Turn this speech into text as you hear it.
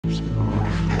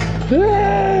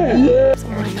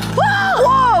my God.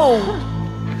 Whoa!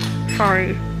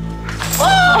 Sorry.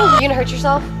 Oh! You gonna hurt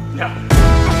yourself? No.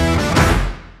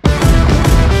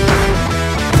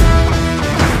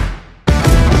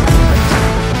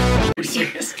 Are you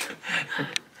serious?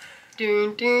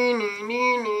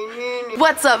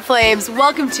 What's up, flames?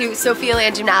 Welcome to Sophia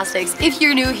Land Gymnastics. If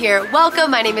you're new here,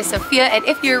 welcome. My name is Sophia, and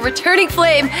if you're a returning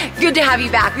flame, good to have you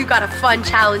back. We've got a fun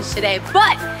challenge today,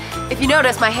 but if you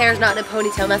notice, my hair is not in a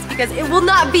ponytail, and that's because it will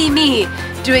not be me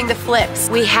doing the flips.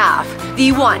 We have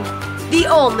the one, the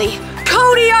only,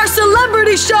 Cody, our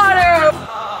celebrity shotter!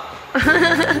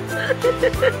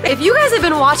 If you guys have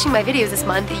been watching my videos this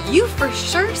month, you've for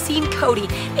sure seen Cody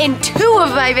in 2 of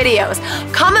my videos.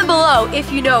 Comment below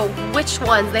if you know which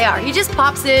ones they are. He just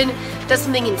pops in, does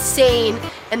something insane,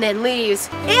 and then leaves.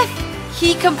 If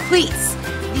he completes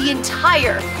the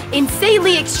entire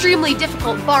insanely, extremely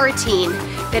difficult bar routine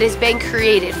that has been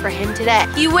created for him today,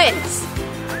 he wins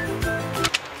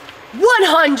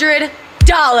 $100.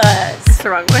 That's the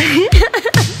wrong way.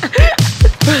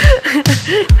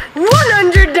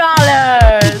 $100!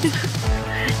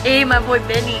 Hey, my boy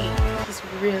Benny. He's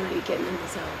really getting in the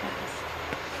zone,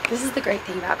 guys. This is the great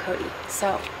thing about Cody.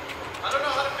 So, I don't know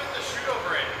how to fit the shoot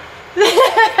over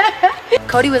it.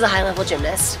 Cody was a high-level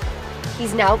gymnast.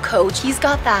 He's now coach. He's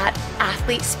got that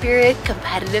athlete spirit,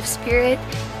 competitive spirit,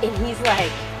 and he's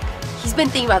been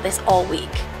thinking about this all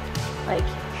week. Like,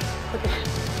 look at him.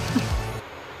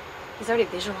 He's already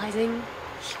visualizing.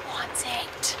 He wants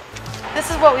it. This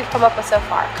is what we've come up with so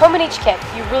far. Comb in each kick.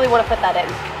 You really want to put that in.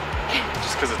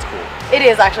 Just because it's cool. It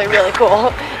is actually really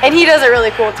cool. And he does it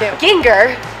really cool too.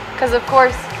 Ginger, because of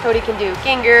course Cody can do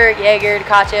Ginger, Jaeger,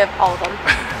 Tkachev, all of them.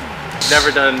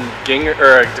 Never done Ginger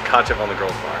or Tkachev on the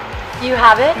girls bar. You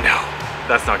have it? No,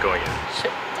 that's not going in.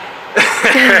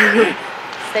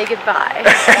 Say goodbye.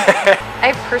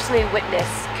 I personally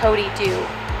witnessed Cody do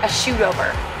a shoot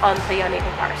over on the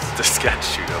uneven bars. The sketch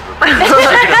shoot over.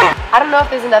 I don't know if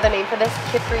there's another name for this.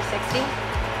 Kid 360?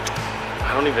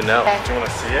 I don't even know. Okay. Do you want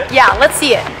to see it? Yeah, let's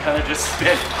see it. You kind of just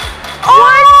spin.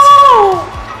 Oh!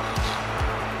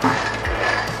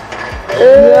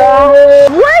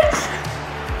 What?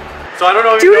 So I don't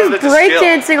know if Dude you know is that's a skill.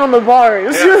 breakdancing on the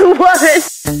bars. Yeah. What?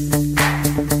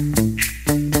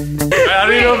 I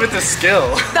don't even know if it's a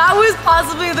skill. That was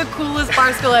possibly the coolest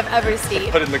bar skill I've ever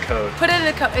seen. Put it in the code. Put it in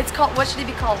the code. It's called, what should it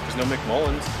be called? There's no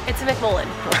McMullens. It's a McMullen.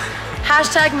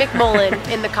 Hashtag McMullen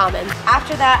in the comments.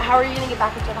 After that, how are you gonna get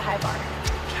back into the high bar?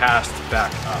 Cast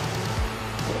back up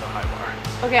to the high bar.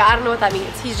 Okay, I don't know what that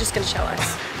means. He's just gonna show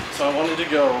us. So I wanted to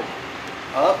go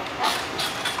up.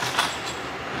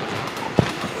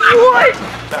 What?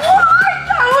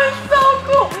 That was so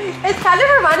cool. It's kind of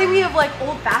reminding me of like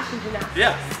old-fashioned gymnastics.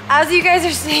 Yeah. As you guys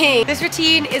are seeing, this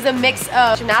routine is a mix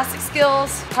of gymnastic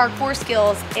skills, parkour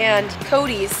skills, and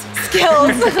Cody's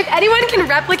skills. If anyone can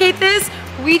replicate this,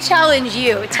 we challenge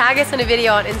you. Tag us in a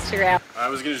video on Instagram. I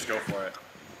was gonna just go for it.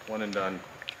 One and done.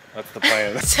 That's the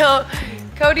plan. So,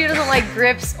 Cody doesn't like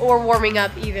grips or warming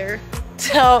up either.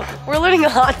 So, we're learning a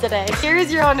lot today. Here's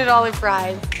your $100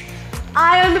 prize.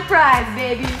 Eye on the prize,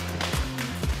 baby.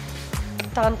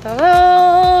 Dun, dun,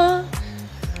 dun.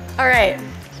 All right.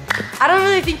 I don't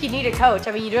really think you need a coach.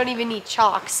 I mean, you don't even need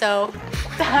chalk, so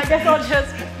I guess I'll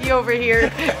just be over here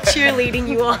cheerleading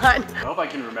you on. I hope I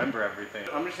can remember everything.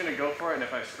 I'm just gonna go for it, and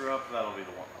if I screw up, that'll be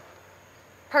the warm-up.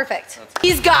 Perfect.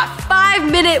 He's got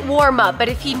 5-minute warm-up, but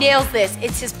if he nails this,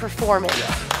 it's his performance.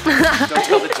 Yeah. Don't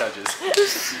tell the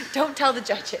judges. Don't tell the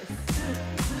judges.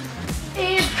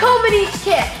 And comb in each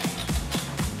kick.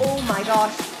 Oh my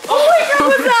gosh. Oh my God,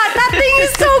 what's that? That thing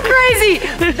is so crazy.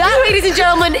 That, ladies and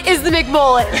gentlemen, is the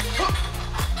McMullen.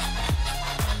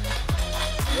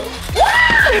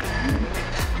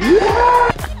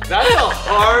 That's a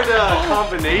hard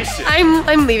combination.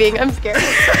 I'm leaving, I'm scared.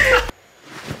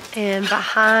 And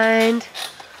behind.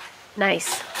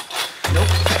 Nice. Nope.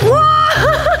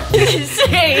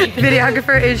 Insane.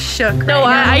 Videographer is shook right No,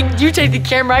 now. you take the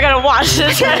camera. I gotta watch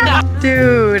this right now.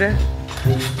 Dude.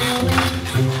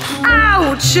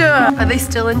 Ouch! Are they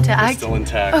still intact? Still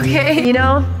intact. Okay. You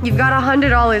know, you've got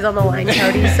 $100 on the line,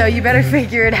 Cody, so you better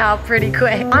figure it out pretty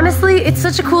quick. Honestly, it's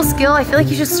such a cool skill. I feel like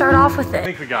you should start off with I it.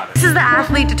 think we got it. This is the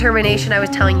athlete determination I was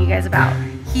telling you guys about.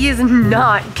 He is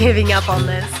not giving up on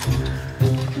this.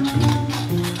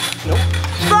 Nope.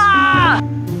 Ah!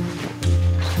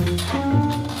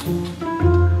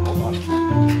 Hold on.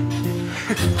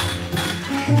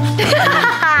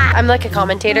 I'm like a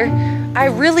commentator. I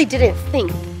really didn't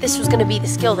think this was gonna be the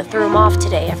skill that threw him off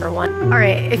today, everyone. All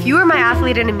right, if you were my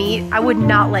athlete in a meet, I would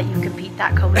not let you compete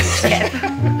that comb-in skip.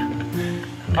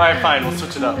 All right, fine, we'll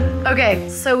switch it up. Okay,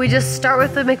 so we just start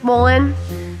with the McMullen,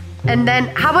 And then,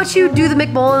 how about you do the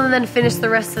McMullen and then finish the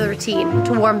rest of the routine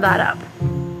to warm that up?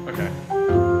 Okay.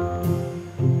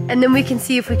 And then we can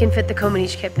see if we can fit the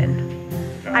Comaniche kip in.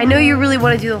 I know you really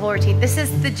want to do the whole routine. This is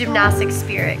the gymnastic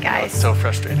spirit, guys. So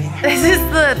frustrating. This is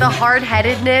the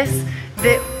hard-headedness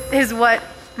that is what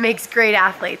makes great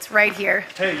athletes right here.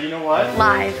 Hey, you know what?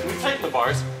 Live. Can we tighten the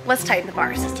bars? Let's tighten the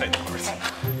bars. Let's tighten the bars.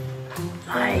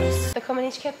 Nice. The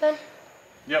Comaniche kip then?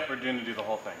 Yep, we're going to do the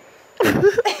whole thing.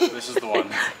 This is the one.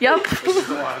 Yep. This is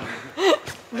the one.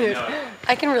 Dude,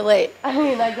 I can relate. I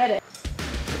mean, I get it.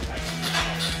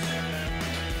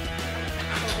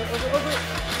 Over.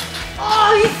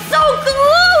 Oh, he's so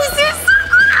close! He's so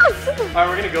close! Alright,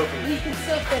 we're gonna go for He can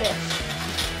still finish.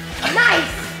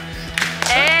 Nice!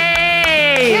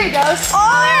 Hey! Here he goes. Oh,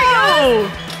 there you go!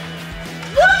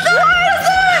 What the heck is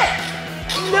that?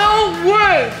 No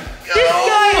way! This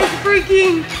guy is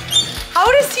freaking... How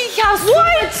does he have so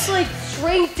much like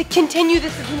strength to continue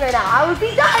this routine right now? I would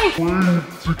be dying.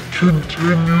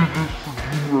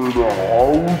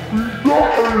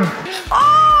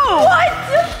 Oh! What?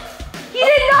 He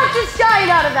did not just shine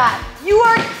out of that. You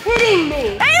are kidding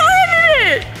me. Hey, landed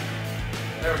it!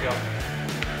 There we go.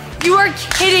 You are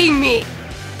kidding me.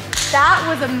 That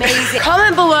was amazing.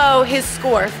 Comment below his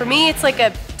score. For me, it's like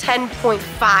a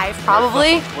 10.5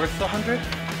 probably. Worth the 100?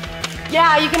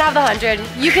 Yeah, you can have the 100.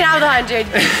 You can have the 100.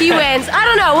 He wins. I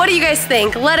don't know. What do you guys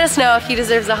think? Let us know if he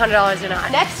deserves the $100 or not.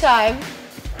 Next time,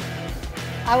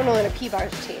 I want to learn a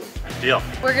P-bars routine. Deal.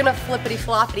 We're gonna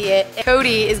flippity-floppity it.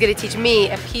 Cody is gonna teach me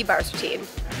a P-bars routine.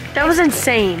 That was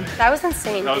insane. That was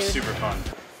insane, That was dude. super fun.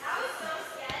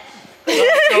 That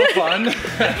was so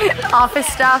fun. Office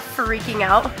stuff, freaking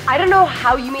out. I don't know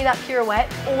how you made that pirouette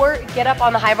or get up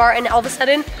on the high bar and all of a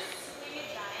sudden,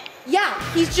 yeah,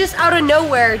 he's just out of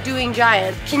nowhere doing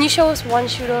giant. Can you show us one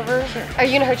shoot over? Sure. Are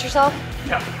you gonna hurt yourself?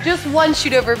 Yeah. Just one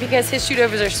shoot over because his shoot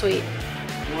overs are sweet.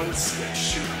 One stick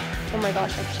shoot. Oh my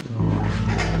gosh.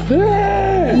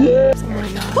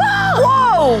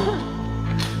 Whoa!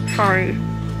 Sorry.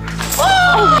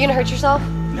 Oh! You gonna hurt yourself?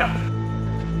 No.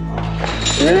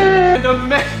 The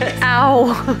mess.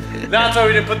 Ow. That's why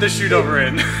we didn't put the shoot over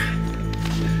in.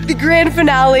 The grand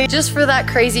finale. Just for that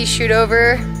crazy shoot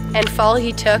over and fall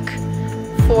he took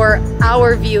for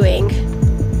our viewing.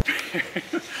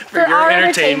 For your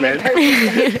entertainment.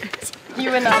 purposes.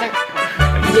 You and Honor.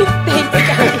 Thanks,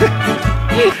 guys.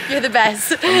 You're the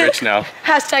best. I'm rich now.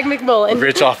 Hashtag McMullen.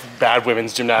 Rich off bad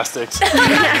women's gymnastics.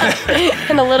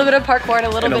 And a little bit of parkour and a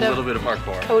little bit of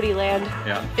parkour. Cody land.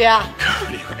 Yeah. Yeah.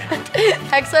 Cody land.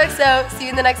 XOXO. See you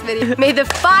in the next video. May the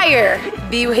fire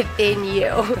be within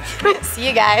you. See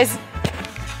you guys.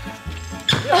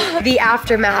 The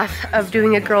aftermath of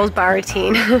doing a girls' bar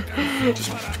routine.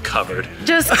 Just covered.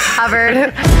 Just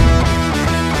covered.